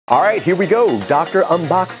All right, here we go. Dr.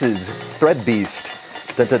 Unboxes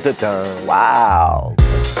Threadbeast. Dun, dun, dun, dun. Wow.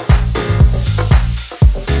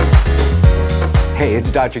 Hey,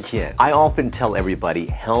 it's Dr. Kien. I often tell everybody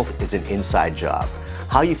health is an inside job.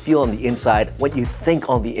 How you feel on the inside, what you think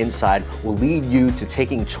on the inside will lead you to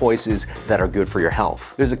taking choices that are good for your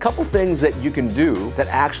health. There's a couple things that you can do that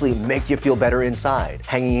actually make you feel better inside.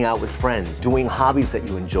 Hanging out with friends, doing hobbies that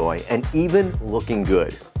you enjoy, and even looking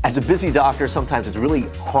good. As a busy doctor, sometimes it's really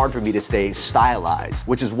hard for me to stay stylized,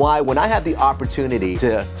 which is why when I had the opportunity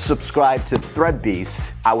to subscribe to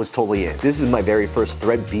Threadbeast, I was totally in. This is my very first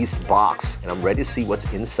Threadbeast box, and I'm ready to see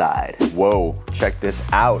what's inside. Whoa, check this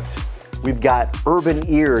out. We've got Urban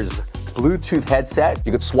Ears Bluetooth headset.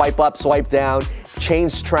 You can swipe up, swipe down,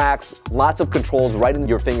 change tracks, lots of controls right in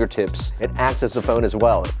your fingertips. It acts as a phone as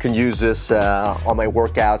well. Can use this on my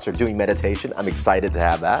workouts or doing meditation. I'm excited to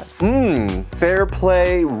have that. Fair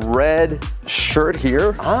Play red shirt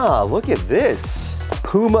here. Ah, look at this.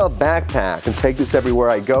 Puma backpack. Can take this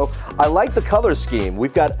everywhere I go. I like the color scheme.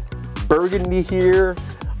 We've got burgundy here,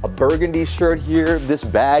 a burgundy shirt here. This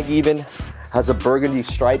bag even has a burgundy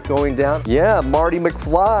stripe going down. Yeah, Marty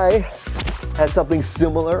McFly has something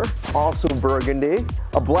similar, also burgundy.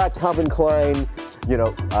 A black Calvin Klein,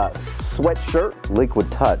 sweatshirt.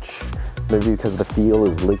 Liquid touch, maybe because the feel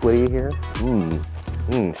is liquidy here.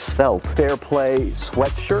 Svelte. Fair Play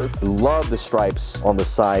sweatshirt. Love the stripes on the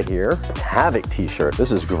side here. It's Havoc t-shirt.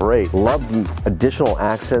 This is great. Love the additional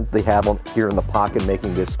accent they have on here in the pocket,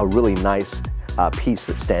 making this a really nice piece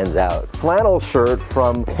that stands out. Flannel shirt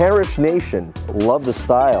from Parish Nation. Love the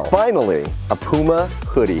style. Finally, a Puma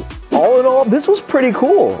hoodie. All in all, this was pretty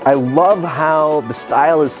cool. I love how the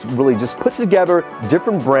stylist really just puts together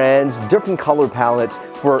different brands, different color palettes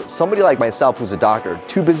for somebody like myself who's a doctor.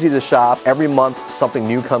 Too busy to shop. Every month, something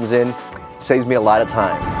new comes in. Saves me a lot of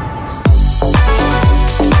time.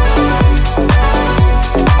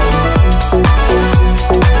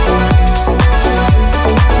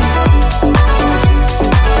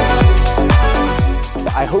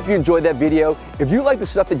 I hope you enjoyed that video. If you like the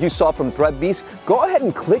stuff that you saw from Threadbeast, go ahead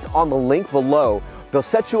and click on the link below. They'll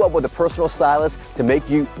set you up with a personal stylist to make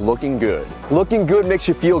you looking good. Looking good makes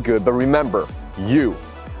you feel good, but remember, you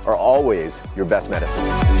are always your best medicine.